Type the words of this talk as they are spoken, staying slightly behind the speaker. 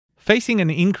Facing an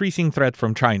increasing threat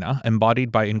from China,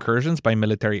 embodied by incursions by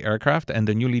military aircraft and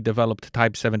the newly developed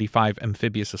Type 75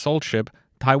 amphibious assault ship,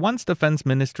 Taiwan's defense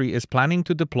ministry is planning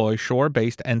to deploy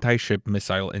shore-based anti-ship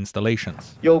missile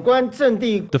installations.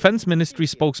 Defense ministry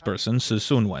spokesperson Shi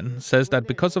Sunwen says that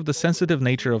because of the sensitive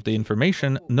nature of the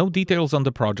information, no details on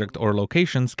the project or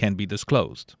locations can be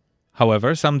disclosed.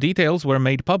 However, some details were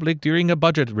made public during a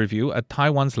budget review at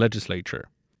Taiwan's legislature.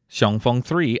 Xiongfeng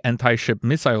 3 anti-ship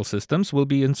missile systems will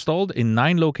be installed in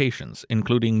 9 locations,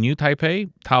 including New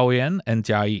Taipei, Taoyuan, and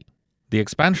Jiayi. The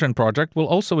expansion project will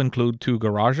also include 2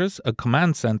 garages, a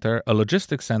command center, a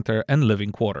logistics center, and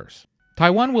living quarters.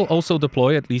 Taiwan will also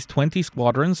deploy at least 20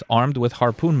 squadrons armed with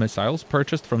Harpoon missiles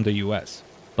purchased from the US.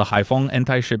 The Haifeng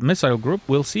anti-ship missile group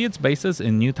will see its bases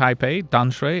in New Taipei,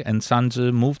 Danshui, and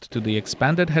Sanzhi moved to the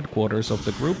expanded headquarters of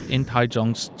the group in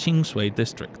Taichung's Qingshui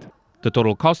district. The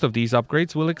total cost of these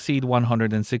upgrades will exceed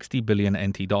 160 billion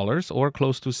NT dollars, or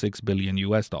close to $6 billion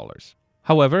US dollars.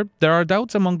 However, there are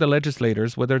doubts among the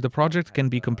legislators whether the project can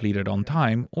be completed on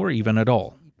time or even at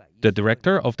all. The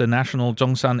director of the National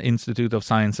Zhongshan Institute of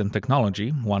Science and Technology,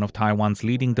 one of Taiwan's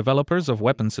leading developers of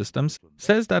weapon systems,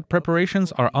 says that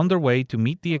preparations are underway to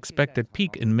meet the expected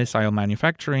peak in missile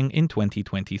manufacturing in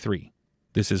 2023.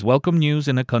 This is welcome news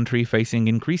in a country facing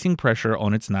increasing pressure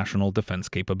on its national defense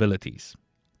capabilities.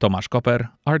 Tomasz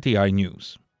Koper, RTI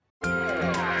News.